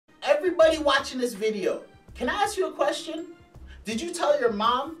everybody watching this video, can I ask you a question? Did you tell your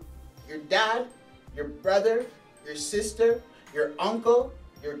mom, your dad, your brother, your sister, your uncle,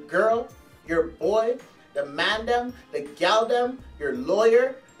 your girl, your boy, the man them, the gal them, your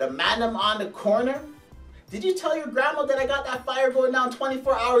lawyer, the man them on the corner? Did you tell your grandma that I got that fire going down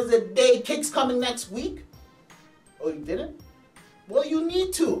 24 hours a day, kicks coming next week? Oh, you didn't? Well, you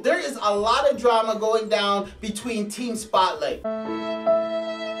need to. There is a lot of drama going down between Team Spotlight.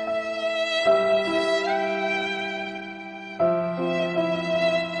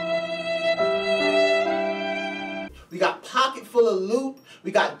 We got Pocket Full of Loot,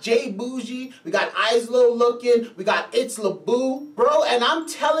 we got Jay Bougie, we got Eyes Low Looking, we got It's LaBoo. Bro, and I'm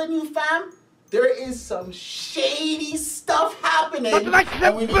telling you fam, there is some shady stuff happening and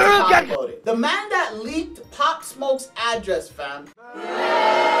we need to talk about it. The man that leaked Pop Smoke's address fam.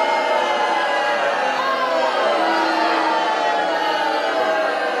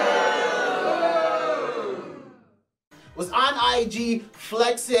 Was on IG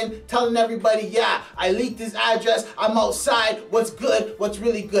flexing, telling everybody, yeah, I leaked his address, I'm outside, what's good, what's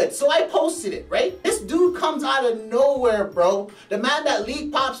really good. So I posted it, right? This dude comes out of nowhere, bro. The man that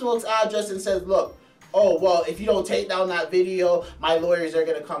leaked Pop Smoke's address and says, look, oh, well, if you don't take down that video, my lawyers are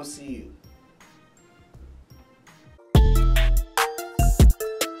gonna come see you.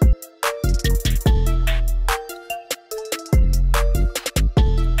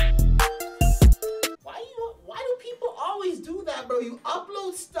 You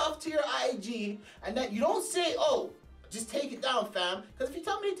upload stuff to your IG and then you don't say, oh, just take it down, fam. Because if you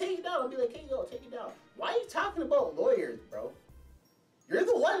tell me to take it down, I'll be like, hey, yo, take it down. Why are you talking about lawyers, bro? You're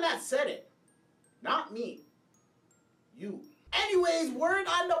the one that said it, not me. You. Anyways, word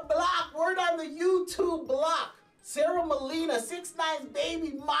on the block, word on the YouTube block. Sarah Molina, 6ix9ine's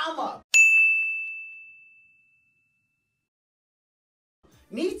baby mama,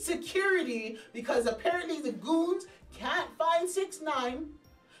 needs security because apparently the goons can't find 6ix9ine,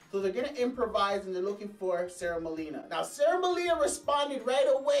 so they're gonna improvise and they're looking for Sarah Molina. Now Sarah Molina responded right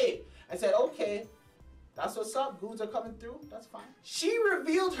away and said, okay, that's what's up, goons are coming through, that's fine. She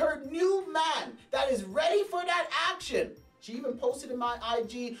revealed her new man that is ready for that action. She even posted in my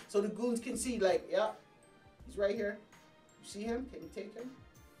IG so the goons can see, like, yeah, he's right here. You see him? Can you take him?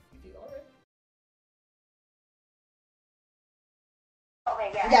 All right.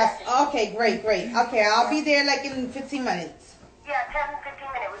 Okay, yeah. Yes, okay, great. Okay, I'll be there like in 15 minutes. Yeah,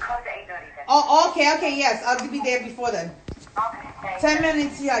 10-15 minutes. We close at 8:30 then. Oh, okay, yes. I'll be there before then. Okay, thanks. 10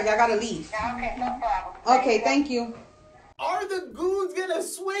 minutes, yeah, y'all gotta leave. Yeah, okay, no problem. Okay, thank you. Are the goons gonna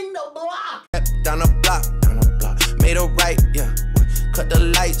swing the block? Down the block, made a right, yeah. Cut the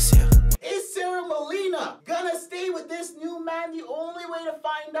lights, yeah. Is Sarah Molina gonna stay with this new man? The only way to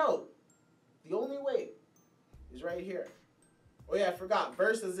find out, the only way, is right here. Oh yeah, I forgot,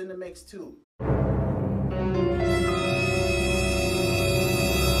 Versa's in the mix too.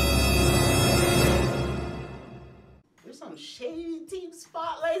 There's some shady Team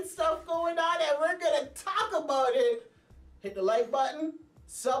Spotlight stuff going on and we're gonna talk about it. Hit the like button,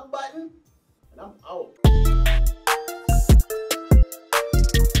 sub button, and I'm out.